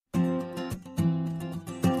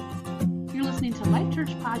listening to Life Church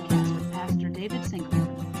Podcast with Pastor David Sinclair.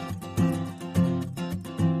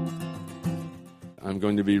 I'm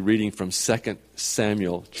going to be reading from 2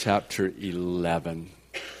 Samuel chapter 11.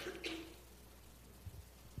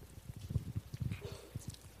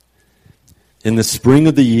 In the spring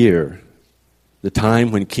of the year, the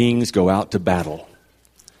time when kings go out to battle,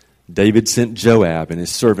 David sent Joab and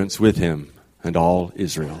his servants with him and all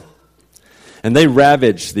Israel. And they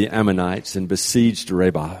ravaged the Ammonites and besieged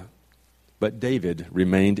Rabbah. But David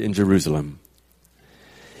remained in Jerusalem.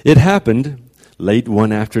 It happened late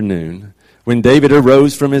one afternoon, when David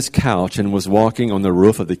arose from his couch and was walking on the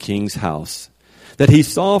roof of the king's house, that he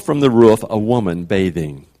saw from the roof a woman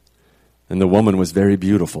bathing. And the woman was very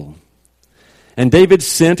beautiful. And David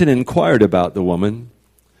sent and inquired about the woman.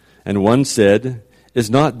 And one said, "Is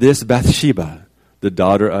not this Bathsheba, the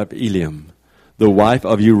daughter of Eliam, the wife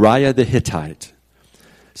of Uriah the Hittite?"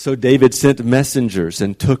 So David sent messengers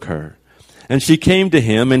and took her. And she came to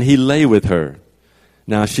him, and he lay with her.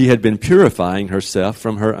 Now she had been purifying herself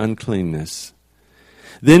from her uncleanness.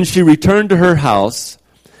 Then she returned to her house,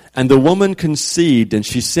 and the woman conceived, and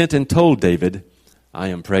she sent and told David, "I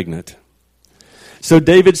am pregnant." So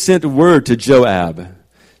David sent word to Joab,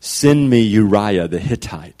 "Send me Uriah the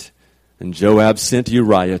Hittite." And Joab sent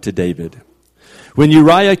Uriah to David. When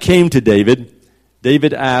Uriah came to David,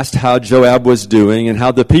 David asked how Joab was doing and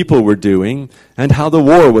how the people were doing and how the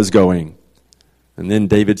war was going. And then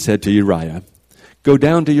David said to Uriah, "Go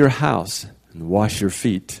down to your house and wash your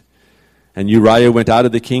feet." And Uriah went out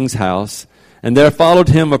of the king's house, and there followed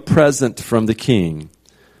him a present from the king.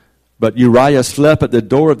 But Uriah slept at the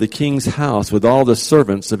door of the king's house with all the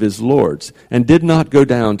servants of his lords, and did not go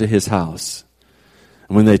down to his house.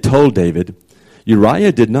 And when they told David,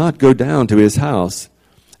 Uriah did not go down to his house,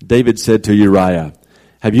 David said to Uriah,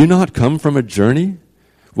 "Have you not come from a journey?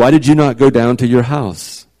 Why did you not go down to your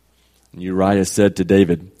house?" And Uriah said to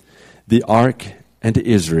David, "The ark and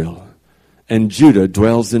Israel and Judah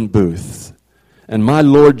dwells in booths, and my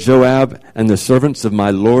lord Joab and the servants of my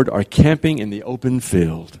lord are camping in the open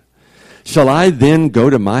field. Shall I then go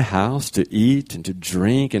to my house to eat and to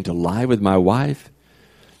drink and to lie with my wife?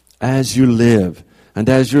 As you live and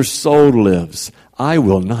as your soul lives, I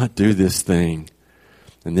will not do this thing."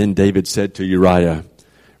 And then David said to Uriah,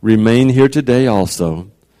 "Remain here today also,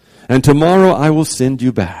 and tomorrow I will send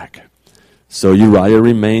you back." So Uriah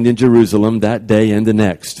remained in Jerusalem that day and the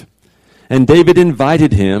next. And David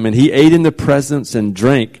invited him, and he ate in the presence and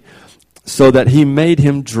drank, so that he made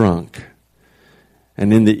him drunk.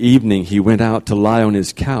 And in the evening he went out to lie on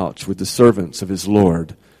his couch with the servants of his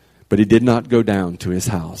Lord, but he did not go down to his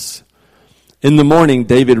house. In the morning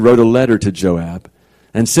David wrote a letter to Joab,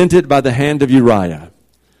 and sent it by the hand of Uriah.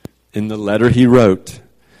 In the letter he wrote,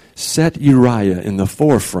 "Set Uriah in the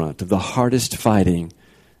forefront of the hardest fighting,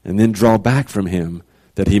 and then draw back from him,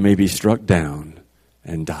 that he may be struck down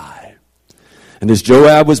and die." And as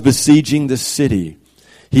Joab was besieging the city,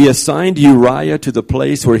 he assigned Uriah to the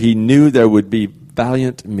place where he knew there would be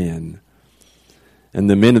valiant men. And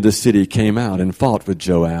the men of the city came out and fought with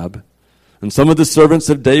Joab. And some of the servants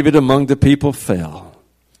of David among the people fell.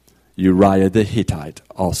 Uriah the Hittite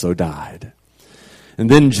also died. And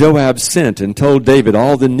then Joab sent and told David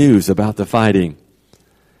all the news about the fighting.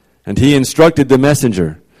 And he instructed the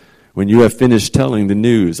messenger, "When you have finished telling the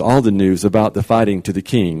news, all the news about the fighting to the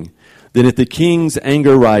king, then if the king's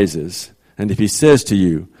anger rises, and if he says to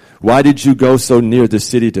you, 'Why did you go so near the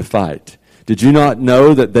city to fight? Did you not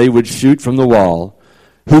know that they would shoot from the wall?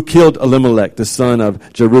 Who killed Elimelech, the son of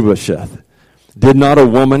Jerubbesheth? Did not a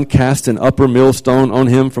woman cast an upper millstone on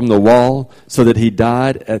him from the wall, so that he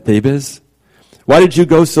died at Thebez? Why did you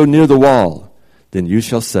go so near the wall?' Then you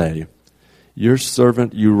shall say, 'Your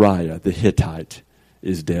servant Uriah the Hittite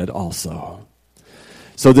is dead also.'"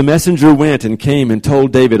 So the messenger went and came and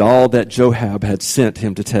told David all that Joab had sent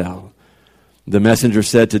him to tell. The messenger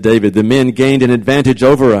said to David, "The men gained an advantage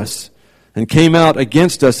over us and came out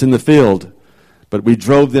against us in the field, but we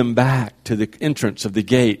drove them back to the entrance of the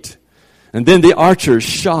gate. And then the archers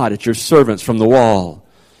shot at your servants from the wall.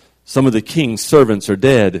 Some of the king's servants are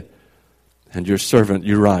dead, and your servant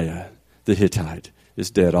Uriah the Hittite is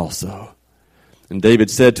dead also." And David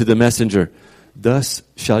said to the messenger, "Thus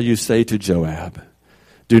shall you say to Joab,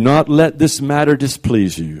 'Do not let this matter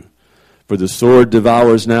displease you, for the sword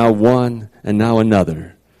devours now one and now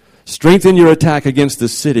another. Strengthen your attack against the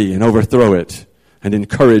city and overthrow it, and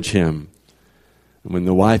encourage him.'" And when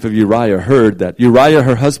the wife of Uriah heard that Uriah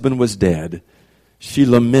her husband was dead, she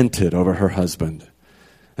lamented over her husband.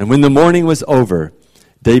 And when the mourning was over,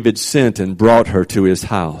 David sent and brought her to his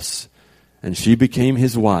house, and she became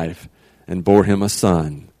his wife and bore him a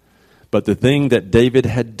son. But the thing that David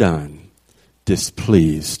had done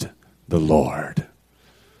displeased the Lord.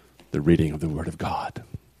 The reading of the Word of God.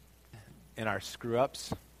 In our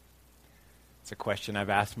screw-ups, it's a question I've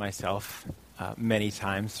asked myself many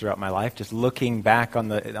times throughout my life, just looking back on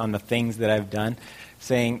the things that I've done,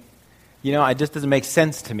 saying, it just doesn't make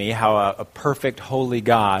sense to me how a perfect, holy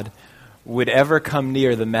God would ever come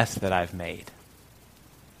near the mess that I've made.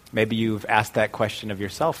 Maybe you've asked that question of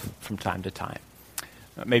yourself from time to time.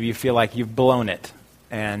 Maybe you feel like you've blown it,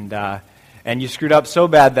 and you screwed up so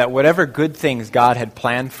bad that whatever good things God had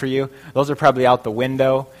planned for you, those are probably out the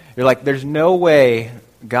window. You're like, there's no way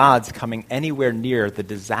God's coming anywhere near the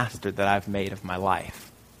disaster that I've made of my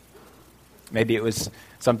life. Maybe it was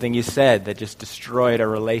something you said that just destroyed a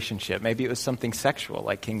relationship. Maybe it was something sexual,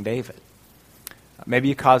 like King David. Maybe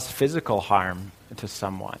you caused physical harm to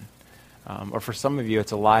someone. Or for some of you,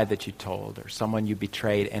 it's a lie that you told, or someone you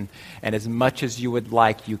betrayed, and as much as you would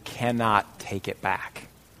like, you cannot take it back.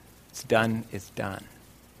 It's done, it's done.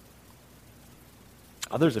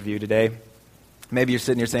 Others of you today, maybe you're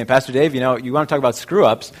sitting here saying, Pastor Dave, you want to talk about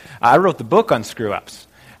screw-ups? I wrote the book on screw-ups.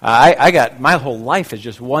 My whole life is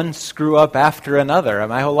just one screw-up after another.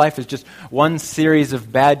 My whole life is just one series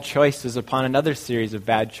of bad choices upon another series of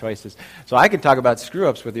bad choices. So I could talk about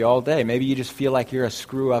screw-ups with you all day. Maybe you just feel like you're a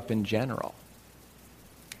screw-up in general.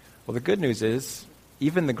 Well, the good news is,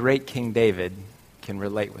 even the great King David can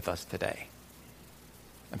relate with us today.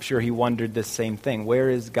 I'm sure he wondered this same thing. Where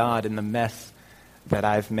is God in the mess that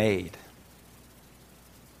I've made?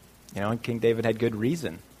 And King David had good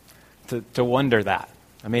reason to wonder that.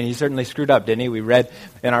 I mean, he certainly screwed up, didn't he? We read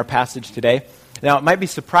in our passage today. Now, it might be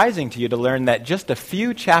surprising to you to learn that just a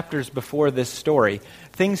few chapters before this story,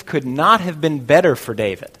 things could not have been better for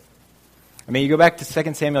David. I mean, you go back to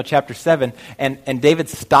 2 Samuel chapter 7, and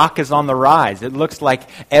David's stock is on the rise. It looks like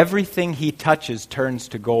everything he touches turns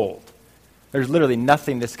to gold. There's literally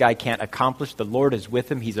nothing this guy can't accomplish. The Lord is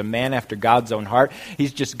with him. He's a man after God's own heart.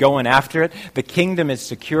 He's just going after it. The kingdom is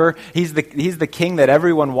secure. He's the king that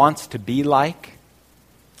everyone wants to be like.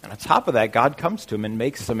 And on top of that, God comes to him and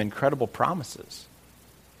makes some incredible promises.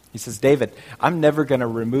 He says, David, I'm never going to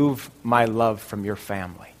remove my love from your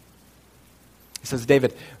family. He says,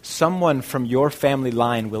 David, someone from your family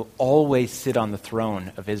line will always sit on the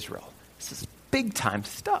throne of Israel. This is big time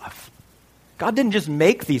stuff. God didn't just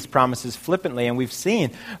make these promises flippantly, and we've seen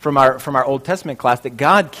from our Old Testament class that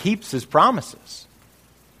God keeps his promises.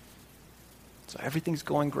 So everything's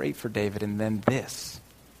going great for David, and then this.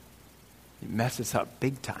 He messes up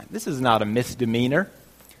big time. This is not a misdemeanor.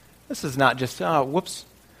 This is not just,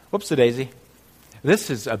 whoops-a-daisy. This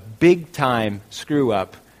is a big-time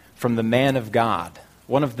screw-up from the man of God,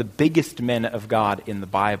 one of the biggest men of God in the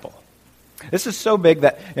Bible. This is so big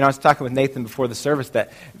that, I was talking with Nathan before the service,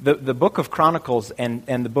 that the book of Chronicles and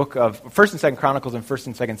the book of 1st and 2nd Chronicles and 1st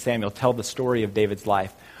and 2nd Samuel tell the story of David's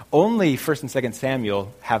life. Only 1st and 2nd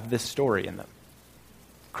Samuel have this story in them.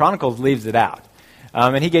 Chronicles leaves it out.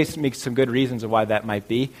 And he gave me some good reasons of why that might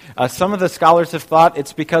be. Some of the scholars have thought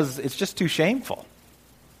it's because it's just too shameful.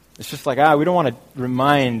 It's just like, we don't want to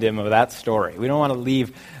remind him of that story. We don't want to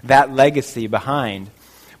leave that legacy behind.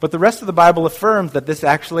 But the rest of the Bible affirms that this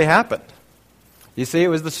actually happened. You see, it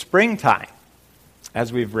was the springtime,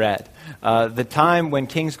 as we've read. The time when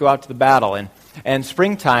kings go out to the battle. And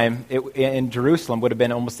springtime in Jerusalem would have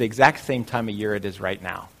been almost the exact same time of year it is right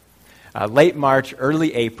now. Late March,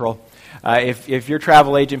 early April. If your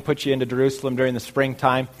travel agent puts you into Jerusalem during the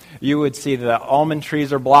springtime, you would see the almond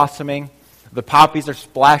trees are blossoming, the poppies are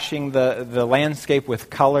splashing the landscape with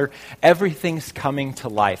color. Everything's coming to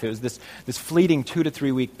life. It was this fleeting 2 to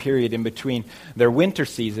 3 week period in between their winter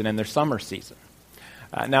season and their summer season.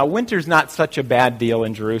 Now, winter's not such a bad deal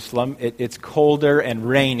in Jerusalem. It's colder and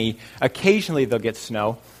rainy. Occasionally they'll get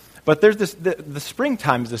snow. But there's the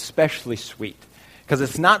springtime is especially sweet, because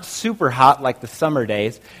it's not super hot like the summer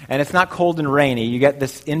days, and it's not cold and rainy. You get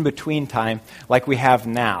this in-between time like we have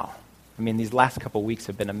now. I mean, these last couple weeks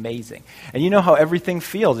have been amazing. And you know how everything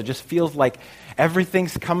feels. It just feels like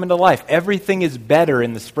everything's coming to life. Everything is better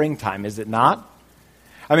in the springtime, is it not?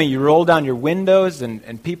 I mean, you roll down your windows,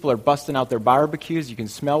 and people are busting out their barbecues. You can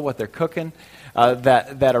smell what they're cooking.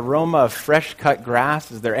 That aroma of fresh-cut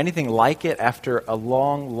grass, is there anything like it after a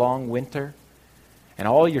long, long winter? And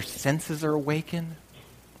all your senses are awakened?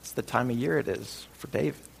 It's the time of year it is for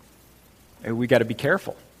David. And we got to be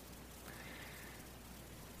careful.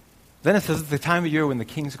 Then it says it's the time of year when the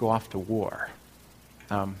kings go off to war.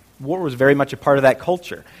 War was very much a part of that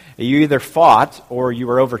culture. You either fought or you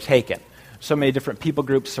were overtaken. So many different people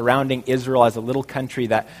groups surrounding Israel as a little country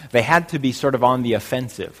that they had to be sort of on the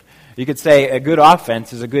offensive. You could say a good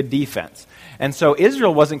offense is a good defense. And so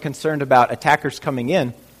Israel wasn't concerned about attackers coming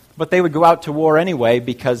in. But they would go out to war anyway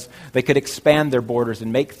because they could expand their borders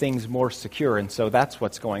and make things more secure. And so that's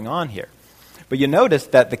what's going on here. But you notice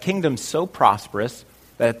that the kingdom's so prosperous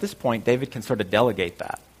that at this point, David can sort of delegate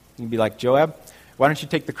that. He'd be like, Joab, why don't you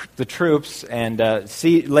take the troops and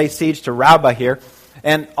lay siege to Rabbah here,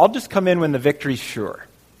 and I'll just come in when the victory's sure.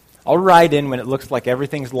 I'll ride in when it looks like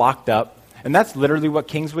everything's locked up. And that's literally what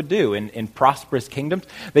kings would do in prosperous kingdoms.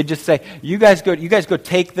 They'd just say, you guys go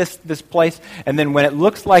take this place, and then when it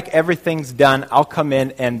looks like everything's done, I'll come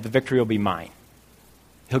in and the victory will be mine.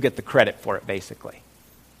 He'll get the credit for it, basically.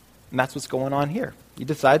 And that's what's going on here. He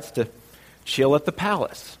decides to chill at the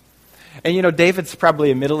palace. And David's probably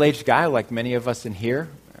a middle-aged guy like many of us in here.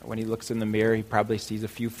 When he looks in the mirror, he probably sees a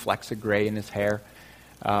few flecks of gray in his hair.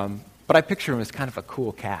 But I picture him as kind of a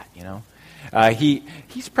cool cat,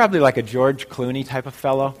 He's probably like a George Clooney type of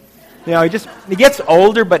fellow. He gets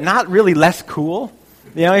older, but not really less cool.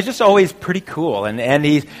 He's just always pretty cool, and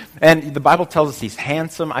the Bible tells us he's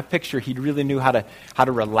handsome. I picture he really knew how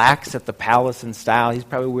to relax at the palace in style. He's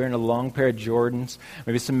probably wearing a long pair of Jordans,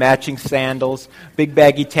 maybe some matching sandals, big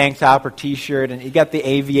baggy tank top or T-shirt, and he got the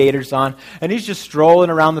aviators on, and he's just strolling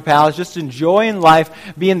around the palace, just enjoying life,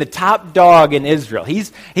 being the top dog in Israel.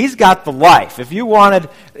 He's got the life. If you wanted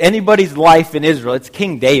anybody's life in Israel, it's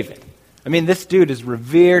King David. I mean, this dude is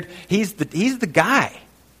revered. He's the guy.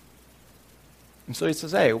 And so he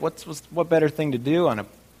says, hey, what better thing to do on a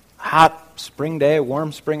hot spring day, a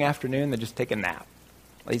warm spring afternoon than just take a nap?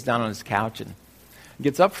 Lays down on his couch and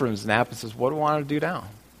gets up from his nap and says, what do I want to do now?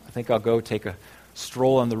 I think I'll go take a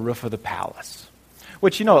stroll on the roof of the palace.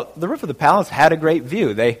 Which, the roof of the palace had a great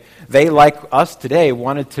view. They like us today,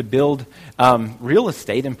 wanted to build real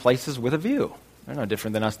estate in places with a view. They're no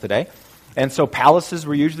different than us today. And so palaces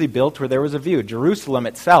were usually built where there was a view. Jerusalem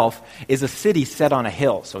itself is a city set on a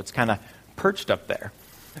hill, so it's kind of perched up there.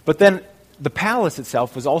 But then the palace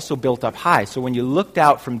itself was also built up high. So when you looked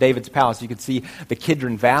out from David's palace, you could see the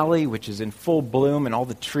Kidron Valley, which is in full bloom, and all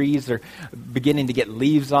the trees are beginning to get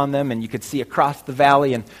leaves on them. And you could see across the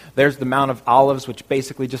valley, and there's the Mount of Olives, which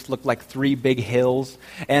basically just looked like three big hills.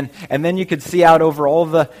 And then you could see out over all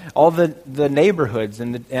the neighborhoods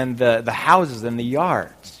and the houses and the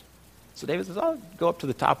yards. So David says, I'll go up to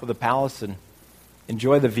the top of the palace and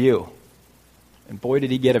enjoy the view. And boy, did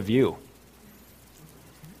he get a view.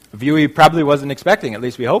 A view he probably wasn't expecting, at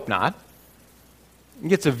least we hope not. He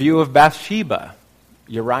gets a view of Bathsheba,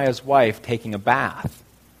 Uriah's wife, taking a bath.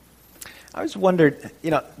 I always wondered,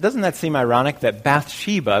 doesn't that seem ironic that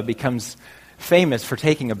Bathsheba becomes famous for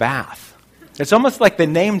taking a bath? It's almost like they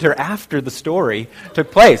named her after the story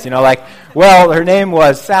took place. Her name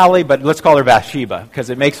was Sally, but let's call her Bathsheba because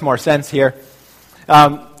it makes more sense here.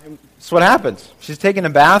 So what happens? She's taking a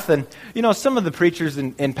bath, and, some of the preachers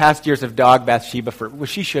in past years have dogged Bathsheba for,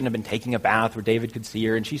 she shouldn't have been taking a bath where David could see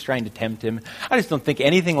her, and she's trying to tempt him. I just don't think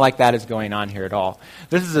anything like that is going on here at all.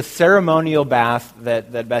 This is a ceremonial bath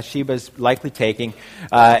that Bathsheba is likely taking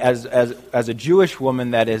as a Jewish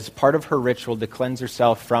woman that is part of her ritual to cleanse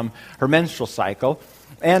herself from her menstrual cycle.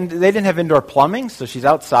 And they didn't have indoor plumbing, so she's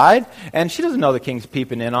outside, and she doesn't know the king's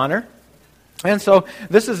peeping in on her. And so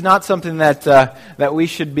this is not something that we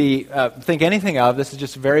should be think anything of. This is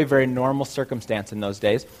just a very, very normal circumstance in those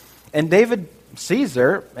days. And David sees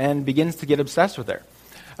her and begins to get obsessed with her.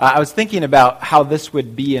 I was thinking about how this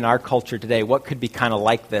would be in our culture today. What could be kind of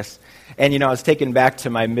like this? And, I was taken back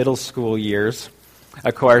to my middle school years,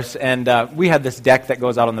 of course, and we had this deck that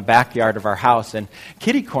goes out on the backyard of our house. And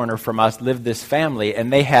kitty corner from us lived this family,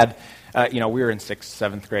 and they had, we were in 6th,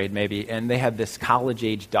 7th grade maybe, and they had this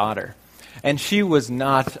college-age daughter. And she was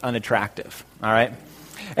not unattractive, all right?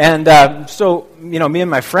 And so, me and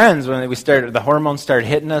my friends, when the hormones started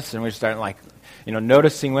hitting us, and we started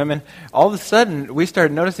noticing women, all of a sudden, we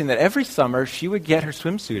started noticing that every summer, she would get her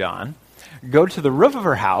swimsuit on, go to the roof of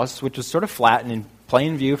her house, which was sort of flat and in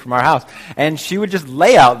plain view from our house, and she would just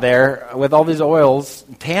lay out there with all these oils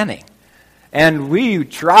tanning. And we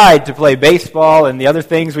tried to play baseball and the other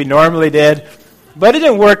things we normally did, but it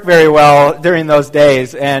didn't work very well during those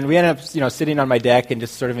days, and we ended up, sitting on my deck and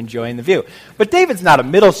just sort of enjoying the view. But David's not a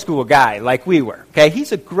middle school guy like we were, okay?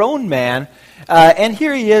 He's a grown man, and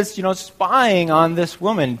here he is, spying on this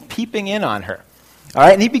woman, peeping in on her. All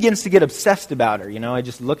right, and he begins to get obsessed about her,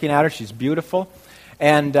 just looking at her. She's beautiful,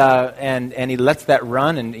 and he lets that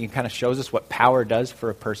run, and he kind of shows us what power does for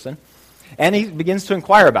a person. And he begins to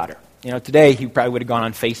inquire about her. Today he probably would have gone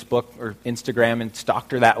on Facebook or Instagram and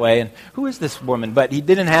stalked her that way. And who is this woman? But he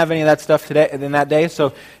didn't have any of that stuff today in that day, so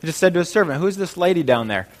he just said to his servant, "Who is this lady down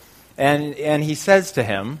there?" And he says to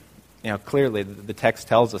him, clearly the text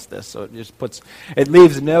tells us this, so it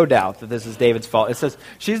leaves no doubt that this is David's fault. It says,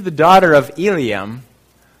 "She's the daughter of Eliam,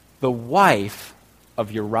 the wife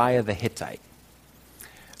of Uriah the Hittite.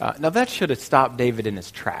 Now that should have stopped David in his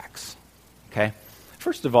tracks. Okay?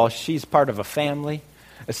 First of all, she's part of a family.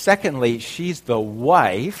 Secondly, she's the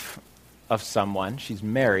wife of someone. She's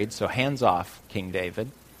married, so hands off, King David.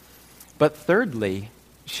 But thirdly,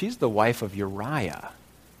 she's the wife of Uriah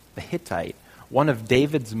the Hittite, one of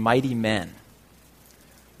David's mighty men.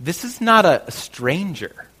 This is not a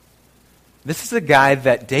stranger. This is a guy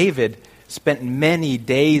that David spent many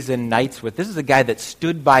days and nights with. This is a guy that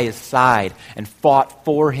stood by his side and fought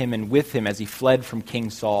for him and with him as he fled from King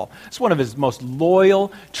Saul. It's one of his most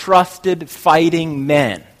loyal, trusted, fighting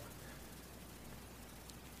men.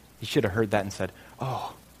 He should have heard that and said,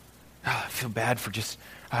 I feel bad for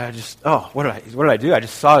what did I do? I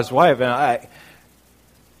just saw his wife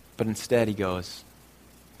But instead he goes,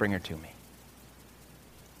 bring her to me.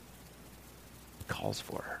 He calls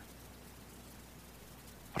for her.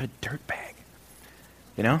 What a dirtbag.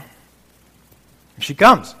 You know? And she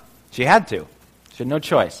comes. She had to. She had no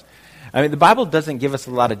choice. I mean, the Bible doesn't give us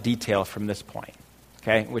a lot of detail from this point,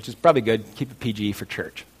 okay? Which is probably good. Keep it PG for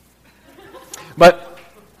church. But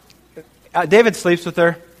David sleeps with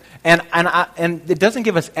her, and it doesn't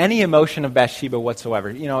give us any emotion of Bathsheba whatsoever.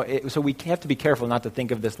 You know, so we have to be careful not to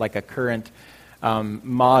think of this like a current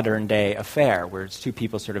modern day affair where it's two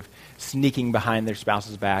people sort of sneaking behind their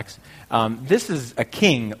spouses' backs. This is a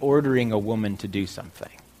king ordering a woman to do something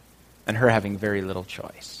and her having very little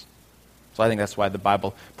choice. So I think that's why the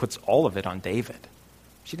Bible puts all of it on David.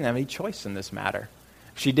 She didn't have any choice in this matter.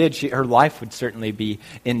 If she did, her life would certainly be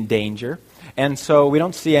in danger. And so we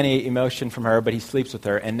don't see any emotion from her, but he sleeps with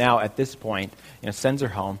her. And now at this point, sends her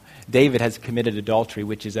home. David has committed adultery,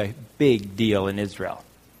 which is a big deal in Israel.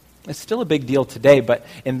 It's still a big deal today, but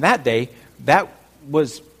in that day, that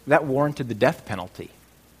warranted the death penalty.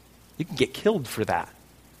 You can get killed for that.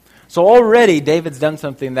 So already David's done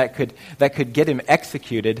something that could get him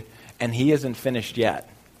executed, and he isn't finished yet.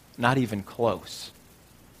 Not even close.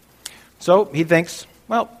 So he thinks,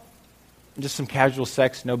 well, just some casual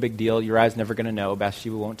sex, no big deal. Uriah's never going to know.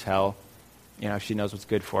 Bathsheba won't tell. She knows what's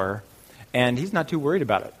good for her. And he's not too worried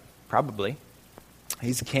about it, probably.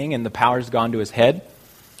 He's king, and the power's gone to his head.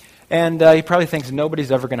 And he probably thinks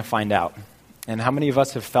nobody's ever going to find out. And how many of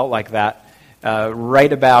us have felt like that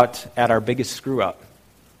right about at our biggest screw-up?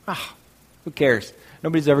 Who cares?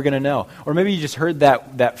 Nobody's ever going to know. Or maybe you just heard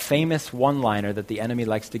that famous one-liner that the enemy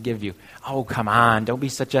likes to give you. Oh, come on! Don't be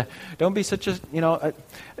so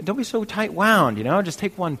tight-wound. Just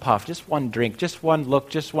take one puff, just one drink, just one look,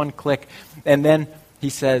 just one click, and then he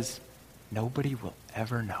says, "Nobody will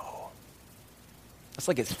ever know." That's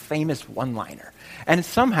like his famous one-liner. And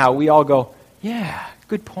somehow we all go, yeah,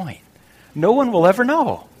 good point. No one will ever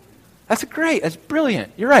know. That's great. That's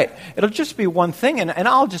brilliant. You're right. It'll just be one thing, and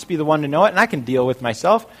I'll just be the one to know it, and I can deal with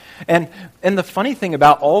myself. And the funny thing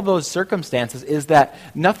about all those circumstances is that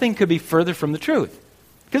nothing could be further from the truth.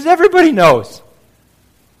 Because everybody knows.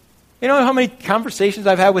 You know how many conversations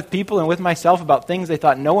I've had with people and with myself about things they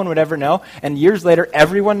thought no one would ever know, and years later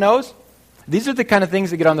everyone knows? These are the kind of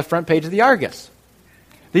things that get on the front page of the Argus.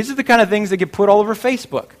 These are the kind of things that get put all over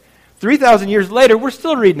Facebook. 3,000 years later, we're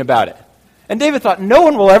still reading about it. And David thought, no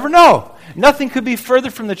one will ever know. Nothing could be further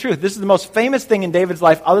from the truth. This is the most famous thing in David's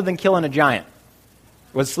life other than killing a giant,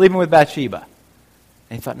 was sleeping with Bathsheba.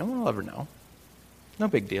 And he thought, no one will ever know. No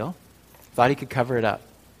big deal. Thought he could cover it up.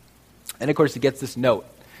 And of course, he gets this note.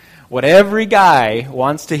 What every guy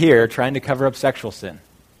wants to hear trying to cover up sexual sin.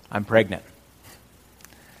 I'm pregnant.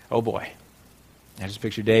 Oh boy. I just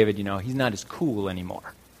picture David, he's not as cool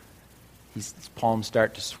anymore. His palms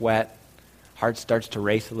start to sweat. Heart starts to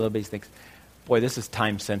race a little bit. He thinks, boy, this is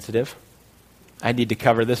time sensitive. I need to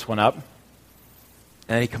cover this one up. And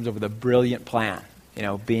then he comes up with a brilliant plan.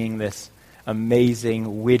 Being this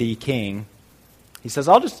amazing, witty king. He says,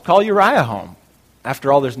 I'll just call Uriah home.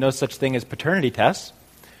 After all, there's no such thing as paternity tests.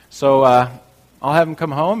 So I'll have him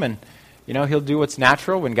come home, and he'll do what's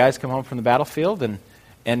natural when guys come home from the battlefield,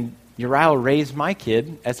 and Uriah will raise my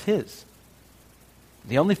kid as his.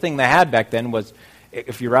 The only thing they had back then was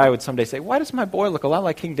if Uriah would someday say, why does my boy look a lot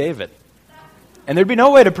like King David? And there'd be no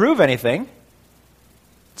way to prove anything.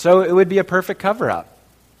 So it would be a perfect cover-up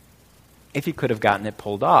if he could have gotten it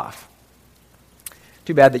pulled off.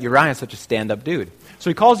 Too bad that Uriah is such a stand-up dude. So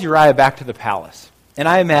he calls Uriah back to the palace. And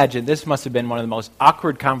I imagine this must have been one of the most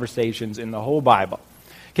awkward conversations in the whole Bible.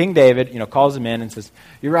 King David, calls him in and says,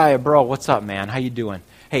 Uriah, bro, what's up, man? How you doing?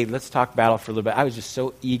 Hey, let's talk battle for a little bit. I was just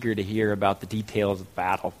so eager to hear about the details of the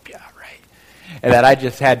battle. Yeah, right. And that I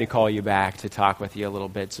just had to call you back to talk with you a little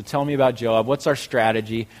bit. So tell me about Joab. What's our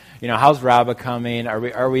strategy? How's Rabbah coming?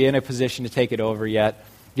 Are we in a position to take it over yet?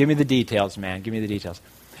 Give me the details, man. Give me the details.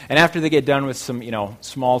 And after they get done with some,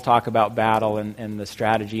 small talk about battle and the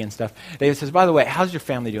strategy and stuff, David says, by the way, how's your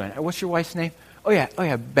family doing? What's your wife's name? Oh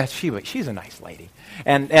yeah, Bathsheba. She's a nice lady.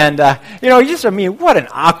 And what an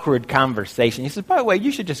awkward conversation. He says, by the way,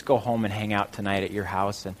 you should just go home and hang out tonight at your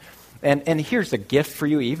house. And here's a gift for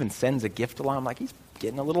you. He even sends a gift along. I'm like, he's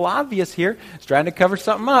getting a little obvious here. He's trying to cover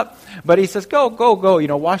something up. But he says, go,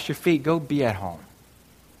 wash your feet. Go be at home.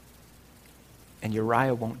 And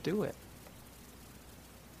Uriah won't do it.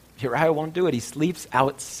 Uriah won't do it. He sleeps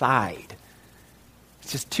outside.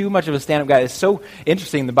 It's just too much of a stand-up guy. It's so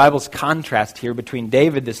interesting, the Bible's contrast here between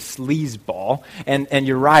David, this sleazeball, and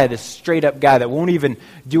Uriah, this straight-up guy that won't even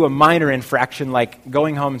do a minor infraction like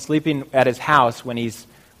going home and sleeping at his house when he's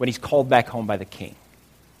called back home by the king.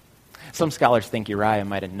 Some scholars think Uriah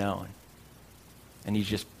might have known. And he's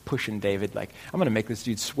just pushing David like, I'm going to make this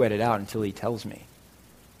dude sweat it out until he tells me.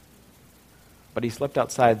 But he slept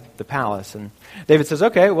outside the palace. And David says,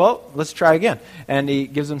 okay, well, let's try again. And he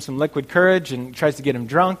gives him some liquid courage and tries to get him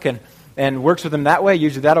drunk and works with him that way.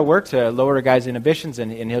 Usually that'll work to lower a guy's inhibitions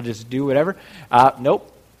and he'll just do whatever.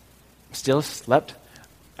 Nope. Still slept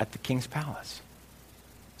at the king's palace.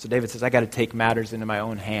 So David says, I got to take matters into my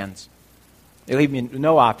own hands. They leave me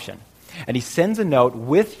no option. And he sends a note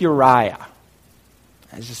with Uriah.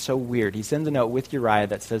 It's just so weird. He sends a note with Uriah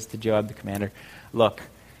that says to Joab, the commander, look,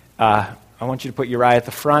 I want you to put Uriah at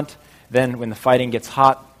the front. Then when the fighting gets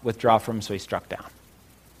hot, withdraw from him. So he's struck down.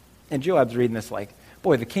 And Joab's reading this like,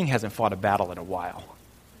 boy, the king hasn't fought a battle in a while.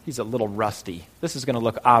 He's a little rusty. This is going to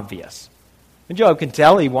look obvious. And Joab can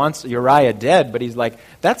tell he wants Uriah dead, but he's like,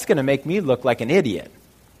 that's going to make me look like an idiot.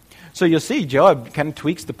 So you'll see Joab kind of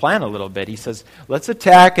tweaks the plan a little bit. He says, let's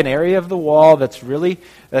attack an area of the wall that's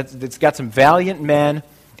got some valiant men,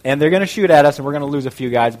 and they're going to shoot at us, and we're going to lose a few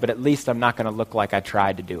guys, but at least I'm not going to look like I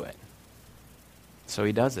tried to do it. So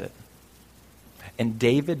he does it. And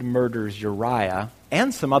David murders Uriah,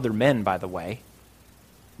 and some other men, by the way,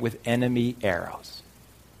 with enemy arrows.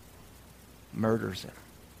 Murders him.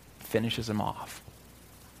 Finishes him off.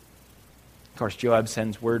 Of course, Joab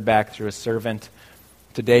sends word back through a servant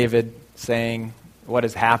to David saying what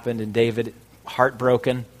has happened, and David,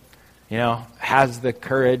 heartbroken, has the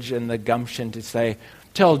courage and the gumption to say,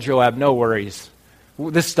 tell Joab, no worries.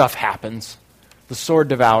 This stuff happens. The sword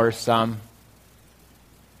devours some.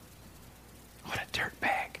 What a dirtbag.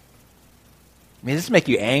 I mean, does this make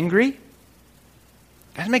you angry?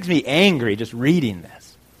 That makes me angry just reading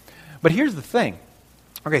this. But here's the thing.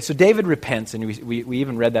 Okay, so David repents, and we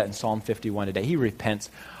even read that in Psalm 51 today. He repents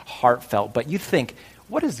heartfelt. But you think,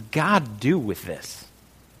 what does God do with this?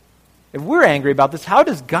 If we're angry about this, how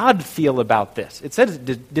does God feel about this? It says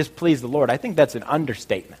it displeased the Lord. I think that's an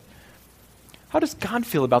understatement. How does God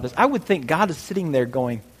feel about this? I would think God is sitting there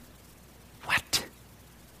going, what?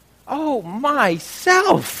 Oh,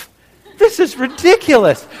 myself. This is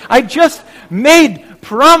ridiculous. I just made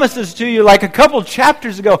promises to you like a couple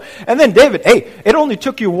chapters ago. And then David, hey, it only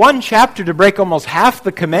took you one chapter to break almost half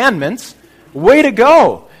the commandments. Way to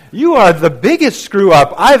go. You are the biggest screw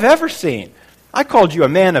up I've ever seen. I called you a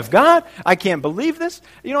man of God. I can't believe this.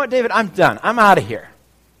 You know what, David? I'm done. I'm out of here.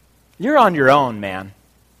 You're on your own, man.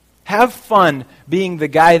 Have fun being the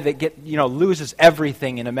guy that loses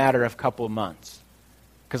everything in a matter of a couple of months.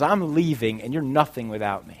 Because I'm leaving and you're nothing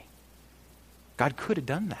without me. God could have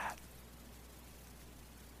done that.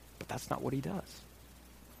 But that's not what he does.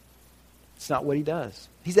 It's not what he does.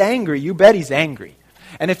 He's angry. You bet he's angry.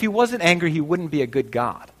 And if he wasn't angry, he wouldn't be a good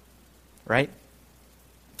God. Right?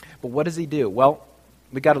 But what does he do? Well,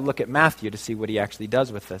 we got to look at Matthew to see what he actually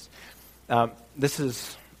does with this. This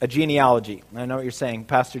is a genealogy. I know what you're saying,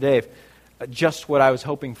 Pastor Dave. Just what I was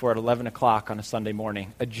hoping for at 11 o'clock on a Sunday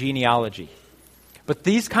morning. A genealogy. But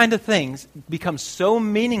these kind of things become so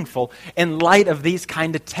meaningful in light of these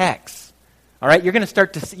kind of texts. All right, you're going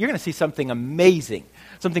to see something amazing,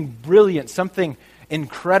 something brilliant, something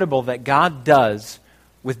incredible that God does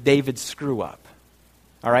with David's screw up.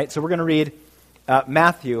 All right, so we're going to read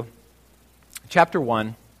Matthew chapter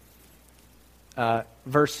 1,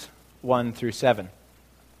 verse 1 through 7,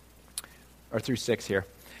 or through 6 here.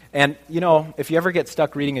 And, if you ever get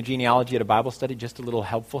stuck reading a genealogy at a Bible study, just a little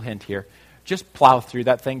helpful hint here. Just plow through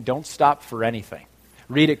that thing. Don't stop for anything.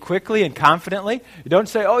 Read it quickly and confidently. Don't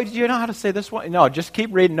say, oh, do you know how to say this one? No, just keep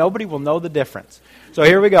reading. Nobody will know the difference. So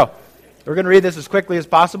here we go. We're going to read this as quickly as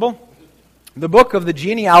possible. The book of the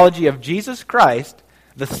genealogy of Jesus Christ,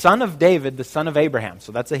 the son of David, the son of Abraham.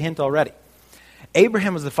 So that's a hint already.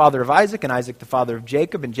 Abraham was the father of Isaac, and Isaac the father of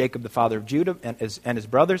Jacob, and Jacob the father of Judah and his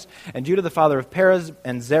brothers, and Judah the father of Perez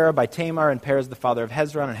and Zerah by Tamar, and Perez the father of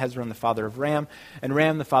Hezron, and Hezron the father of Ram, and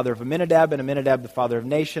Ram the father of Amminadab, and Amminadab the father of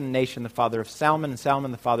Nahshon, and Nahshon the father of Salmon, and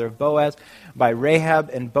Salmon the father of Boaz by Rahab,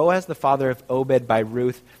 and Boaz the father of Obed by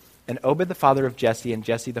Ruth, and Obed the father of Jesse, and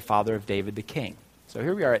Jesse the father of David the king. So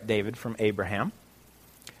here we are at David from Abraham.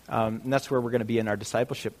 And that's where we're going to be in our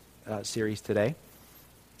discipleship series today.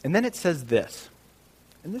 And then it says this,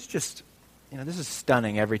 and this just, this is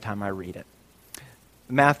stunning every time I read it.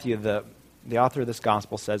 Matthew, the author of this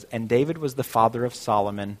gospel, says, and David was the father of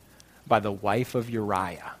Solomon by the wife of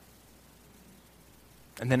Uriah.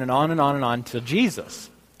 And then on and on and on till Jesus,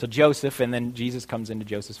 to Joseph, and then Jesus comes into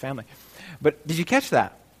Joseph's family. But did you catch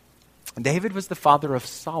that? David was the father of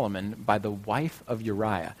Solomon by the wife of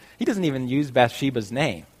Uriah. He doesn't even use Bathsheba's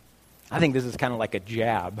name. I think this is kind of like a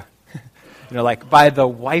jab. Like, by the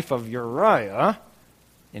wife of Uriah,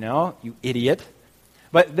 you idiot.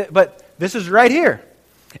 But this is right here.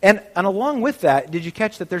 And along with that, did you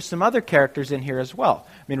catch that there's some other characters in here as well?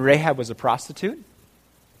 I mean, Rahab was a prostitute.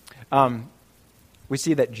 We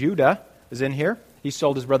see that Judah is in here. He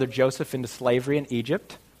sold his brother Joseph into slavery in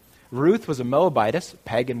Egypt. Ruth was a Moabitess, a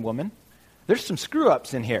pagan woman. There's some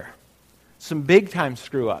screw-ups in here. Some big-time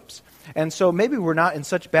screw-ups. And so maybe we're not in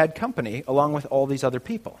such bad company along with all these other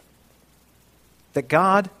people. That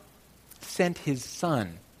God sent his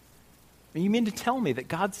son. You mean to tell me that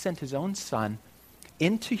God sent his own son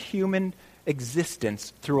into human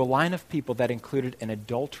existence through a line of people that included an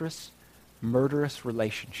adulterous, murderous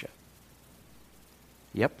relationship?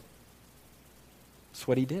 Yep. That's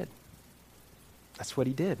what he did. That's what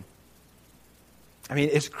he did. I mean,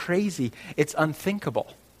 it's crazy. It's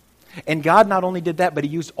unthinkable. And God not only did that, but he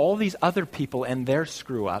used all these other people and their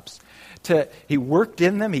screw-ups. He worked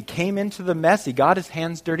in them, he came into the mess, he got his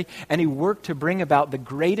hands dirty, and he worked to bring about the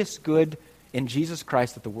greatest good in Jesus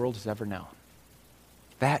Christ that the world has ever known.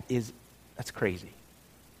 That's crazy.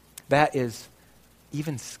 That is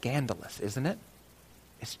even scandalous, isn't it?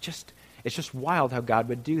 It's just wild how God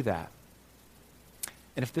would do that.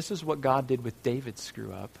 And if this is what God did with David's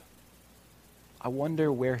screw-up, I wonder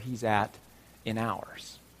where he's at in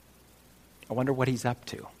ours. I wonder what he's up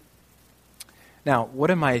to. Now,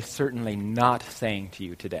 what am I certainly not saying to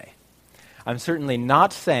you today? I'm certainly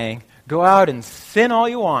not saying, go out and sin all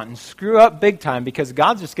you want and screw up big time because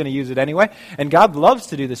God's just going to use it anyway. And God loves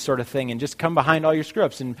to do this sort of thing and just come behind all your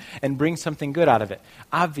screw-ups and bring something good out of it.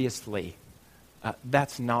 Obviously,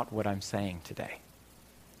 that's not what I'm saying today.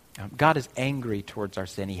 God is angry towards our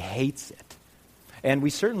sin. He hates it. And we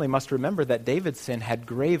certainly must remember that David's sin had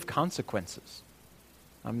grave consequences.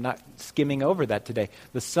 I'm not skimming over that today.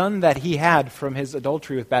 The son that he had from his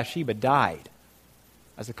adultery with Bathsheba died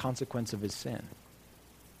as a consequence of his sin.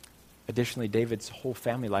 Additionally, David's whole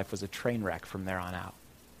family life was a train wreck from there on out.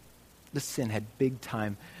 This sin had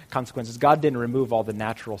big-time consequences. God didn't remove all the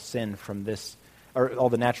natural sin from this, or all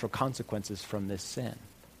the natural consequences from this sin.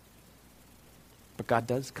 But God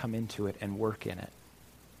does come into it and work in it.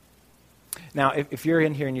 Now, if you're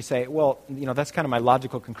in here and you say, well, that's kind of my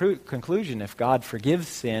logical conclusion. If God forgives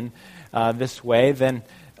sin this way, then,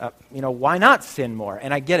 why not sin more?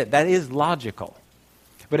 And I get it. That is logical.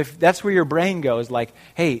 But if that's where your brain goes, like,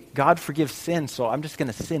 hey, God forgives sin, so I'm just going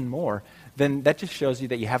to sin more, then that just shows you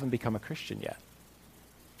that you haven't become a Christian yet.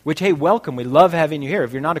 Which, hey, welcome. We love having you here.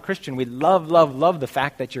 If you're not a Christian, we love, love, love the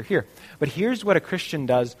fact that you're here. But here's what a Christian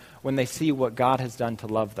does when they see what God has done to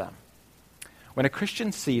love them. When a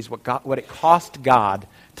Christian sees what it cost God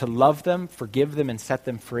to love them, forgive them, and set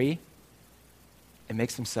them free, it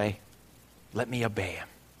makes them say, let me obey him.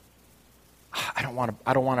 I don't want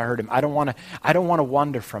to hurt him. I don't want to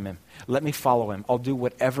wander from him. Let me follow him. I'll do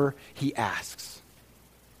whatever he asks.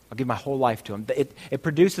 I'll give my whole life to him. It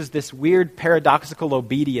produces this weird paradoxical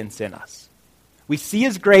obedience in us. We see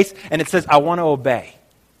his grace and it says, I want to obey.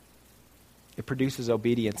 It produces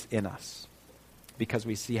obedience in us because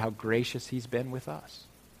we see how gracious he's been with us.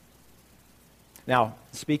 Now,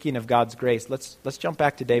 speaking of God's grace, let's jump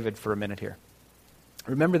back to David for a minute here.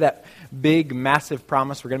 Remember that big, massive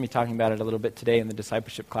promise? We're going to be talking about it a little bit today in the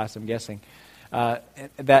discipleship class, I'm guessing.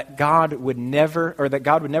 That God would never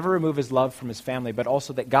remove his love from his family, but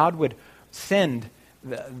also that God would send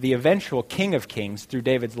the eventual King of Kings through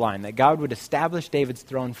David's line, that God would establish David's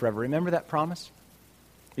throne forever. Remember that promise?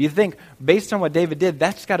 You think, based on what David did,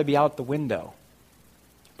 that's got to be out the window.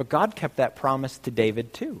 But God kept that promise to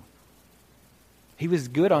David too. He was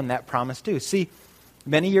good on that promise too. See,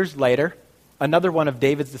 many years later, another one of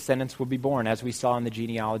David's descendants will be born, as we saw in the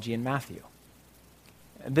genealogy in Matthew.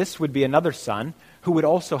 This would be another son who would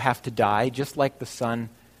also have to die, just like the son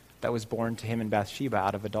that was born to him in Bathsheba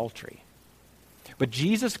out of adultery. But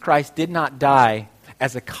Jesus Christ did not die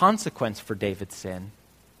as a consequence for David's sin.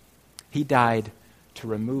 He died to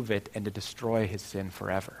remove it and to destroy his sin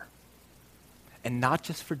forever. And not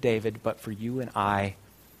just for David, but for you and I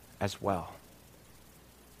as well.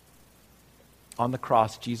 On the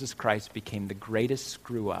cross, Jesus Christ became the greatest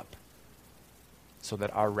screw-up so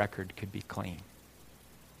that our record could be clean.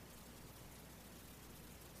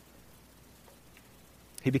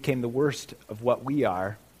 He became the worst of what we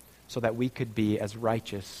are so that we could be as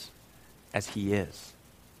righteous as he is.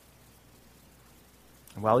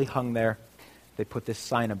 And while he hung there, they put this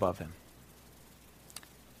sign above him.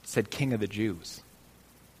 It said, King of the Jews.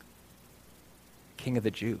 King of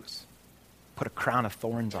the Jews. Put a crown of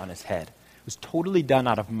thorns on his head. It was totally done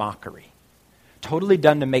out of mockery. Totally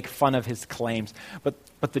done to make fun of his claims.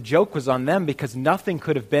 But the joke was on them because nothing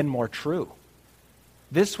could have been more true.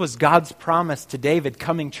 This was God's promise to David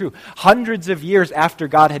coming true. Hundreds of years after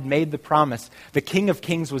God had made the promise, the King of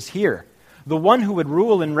Kings was here. The one who would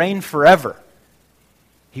rule and reign forever.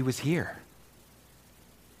 He was here.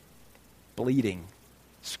 Bleeding,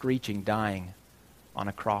 screeching, dying on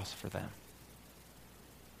a cross for them.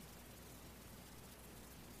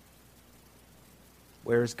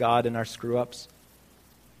 Where is God in our screw-ups?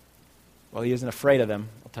 Well, he isn't afraid of them,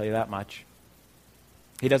 I'll tell you that much.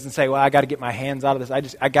 He doesn't say, well, I got to get my hands out of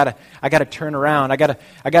this. I got to turn around. I got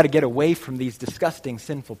to get away from these disgusting,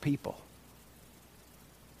 sinful people.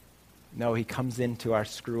 No, he comes into our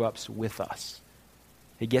screw-ups with us.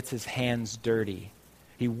 He gets his hands dirty.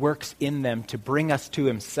 He works in them to bring us to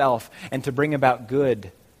himself and to bring about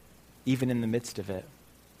good, even in the midst of it.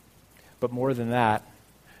 But more than that,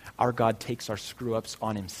 our God takes our screw-ups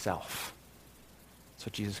on himself. That's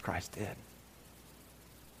what Jesus Christ did.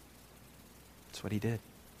 That's what he did.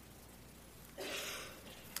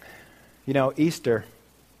 You know, Easter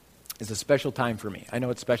is a special time for me. I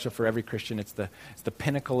know it's special for every Christian. It's the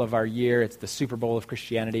pinnacle of our year. It's the Super Bowl of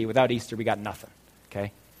Christianity. Without Easter, we got nothing,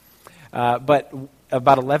 okay? But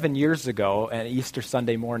about 11 years ago, on Easter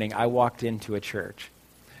Sunday morning, I walked into a church.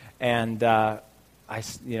 And,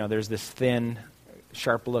 there's this thin,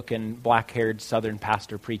 sharp-looking, black-haired Southern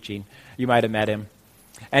pastor preaching. You might have met him.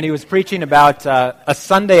 And he was preaching about a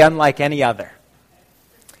Sunday unlike any other.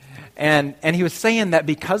 And he was saying that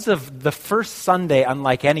because of the first Sunday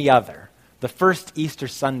unlike any other, the first Easter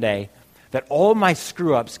Sunday, that all my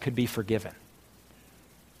screw-ups could be forgiven.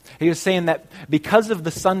 He was saying that because of the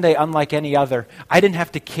Sunday unlike any other, I didn't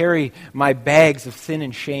have to carry my bags of sin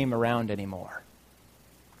and shame around anymore.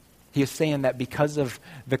 He was saying that because of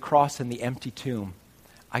the cross and the empty tomb,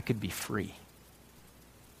 I could be free.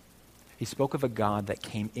 He spoke of a God that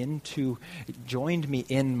joined me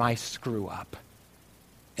in my screw-up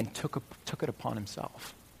and took it upon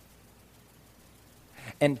himself.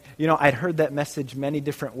 And, I'd heard that message many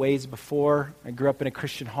different ways before. I grew up in a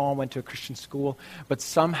Christian home, went to a Christian school, but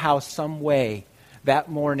somehow, some way, that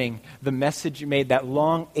morning, the message made that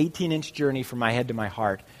long 18-inch journey from my head to my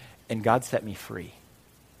heart, and God set me free.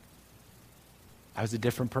 I was a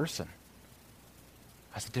different person.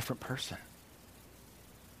 I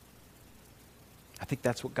think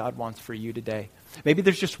that's what God wants for you today. Maybe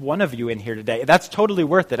there's just one of you in here today. That's totally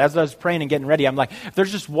worth it. As I was praying and getting ready, I'm like, if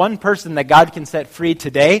there's just one person that God can set free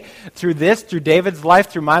today, through David's life,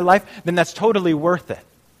 through my life, then that's totally worth it.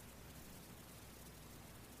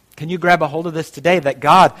 Can you grab a hold of this today, that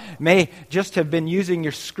God may just have been using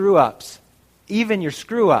your screw-ups, even your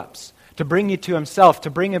screw-ups, to bring you to himself,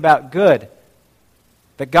 to bring about good?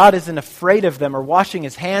 That God isn't afraid of them or washing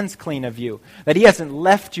his hands clean of you. That he hasn't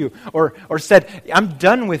left you or said, I'm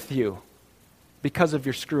done with you because of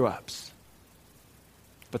your screw-ups.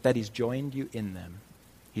 But that he's joined you in them.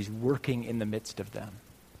 He's working in the midst of them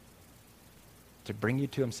to bring you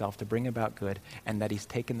to himself, to bring about good, and that he's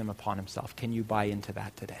taken them upon himself. Can you buy into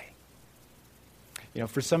that today?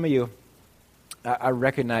 For some of you, I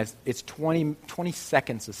recognize it's 20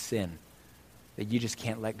 seconds of sin that you just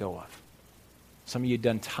can't let go of. Some of you have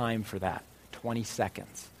done time for that, 20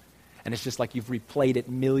 seconds. And it's just like you've replayed it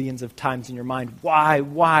millions of times in your mind.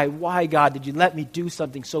 Why, God, did you let me do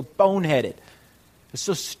something so boneheaded? It's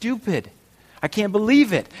so stupid. I can't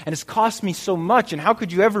believe it. And it's cost me so much. And how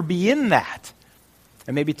could you ever be in that?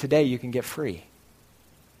 And maybe today you can get free.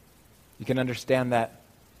 You can understand that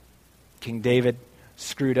King David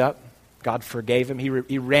screwed up. God forgave him.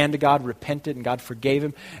 He ran to God, repented, and God forgave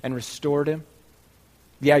him and restored him.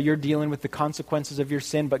 Yeah, you're dealing with the consequences of your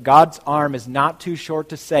sin, but God's arm is not too short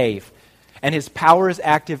to save. And his power is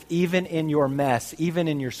active even in your mess, even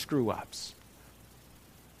in your screw-ups.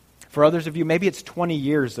 For others of you, maybe it's 20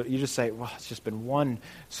 years that you just say, well, it's just been one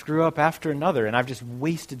screw up after another, and I've just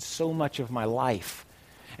wasted so much of my life.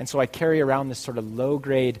 And so I carry around this sort of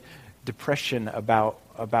low-grade depression about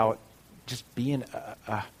just being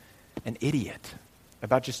an idiot,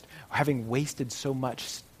 about just having wasted so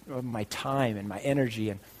much of my time and my energy,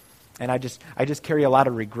 and I just carry a lot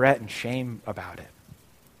of regret and shame about it.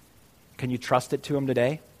 Can you trust it to him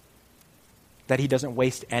today? That he doesn't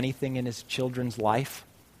waste anything in his children's life?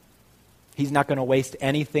 He's not going to waste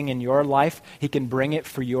anything in your life. He can bring it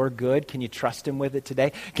for your good. Can you trust him with it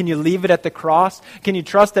today? Can you leave it at the cross? Can you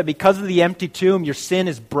trust that because of the empty tomb, your sin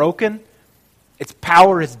is broken? Its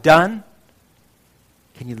power is done?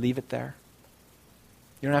 Can you leave it there?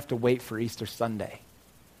 You don't have to wait for Easter Sunday.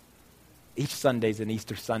 Each Sunday's an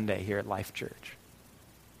Easter Sunday here at Life Church.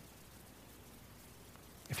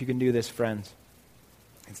 If you can do this, friends,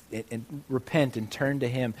 and repent and turn to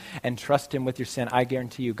him and trust him with your sin, I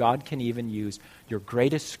guarantee you God can even use your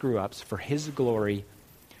greatest screw-ups for his glory,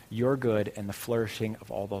 your good, and the flourishing of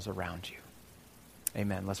all those around you.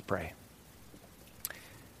 Amen. Let's pray.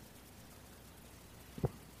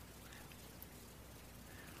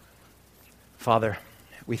 Father,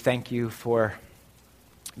 we thank you for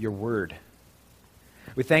your word.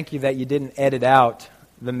 We thank you that you didn't edit out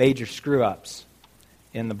the major screw-ups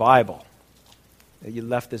in the Bible. You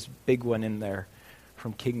left this big one in there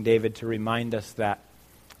from King David to remind us that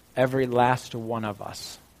every last one of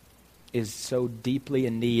us is so deeply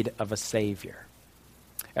in need of a Savior.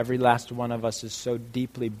 Every last one of us is so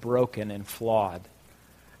deeply broken and flawed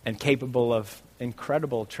and capable of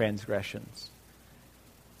incredible transgressions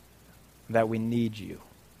that we need you.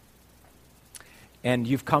 And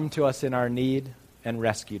you've come to us in our need and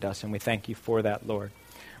rescued us, and we thank you for that, Lord.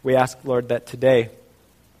 We ask, Lord, that today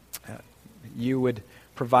you would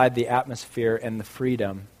provide the atmosphere and the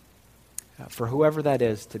freedom for whoever that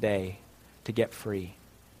is today to get free.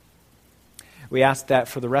 We ask that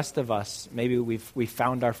for the rest of us, maybe we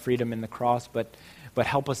found our freedom in the cross, but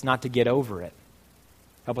help us not to get over it.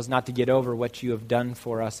 Help us not to get over what you have done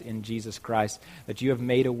for us in Jesus Christ, that you have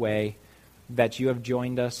made a way, that you have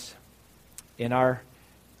joined us in our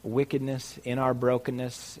wickedness, in our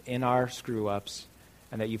brokenness, in our screw-ups,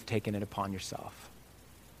 and that you've taken it upon yourself.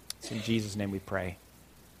 It's in Jesus' name we pray.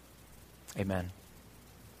 Amen.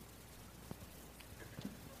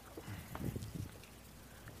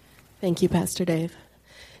 Thank you, Pastor Dave.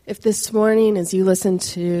 If this morning, as you listen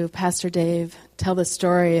to Pastor Dave tell the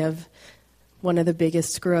story of one of the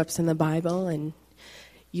biggest screw-ups in the Bible, and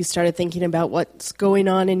you started thinking about what's going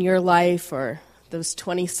on in your life, or those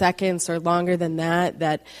 20 seconds or longer than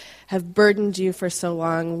that have burdened you for so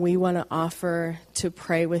long, we want to offer to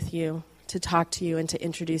pray with you, to talk to you, and to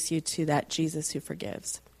introduce you to that Jesus who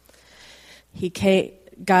forgives.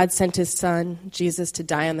 God sent his son, Jesus, to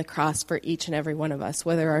die on the cross for each and every one of us,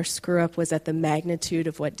 whether our screw-up was at the magnitude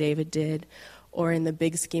of what David did, or in the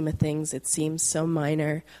big scheme of things, it seems so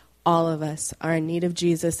minor. All of us are in need of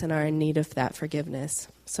Jesus and are in need of that forgiveness.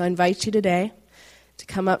 So I invite you today to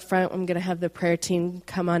come up front. I'm going to have the prayer team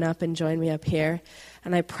come on up and join me up here.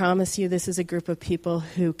 And I promise you this is a group of people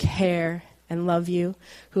who care and love you,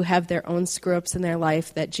 who have their own screw-ups in their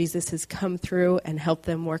life that Jesus has come through and helped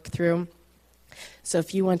them work through. So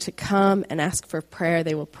if you want to come and ask for prayer,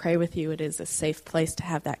 they will pray with you. It is a safe place to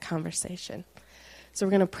have that conversation. So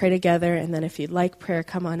we're going to pray together, and then if you'd like prayer,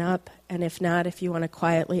 come on up. And if not, if you want to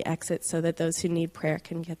quietly exit so that those who need prayer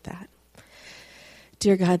can get that.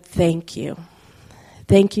 Dear God, thank you.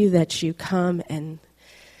 Thank you that you come and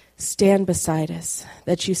stand beside us,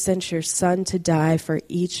 that you sent your son to die for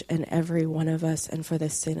each and every one of us and for the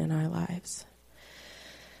sin in our lives.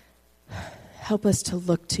 Help us to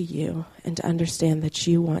look to you and to understand that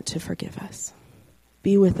you want to forgive us.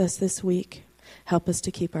 Be with us this week. Help us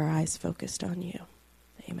to keep our eyes focused on you.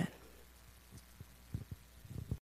 Amen.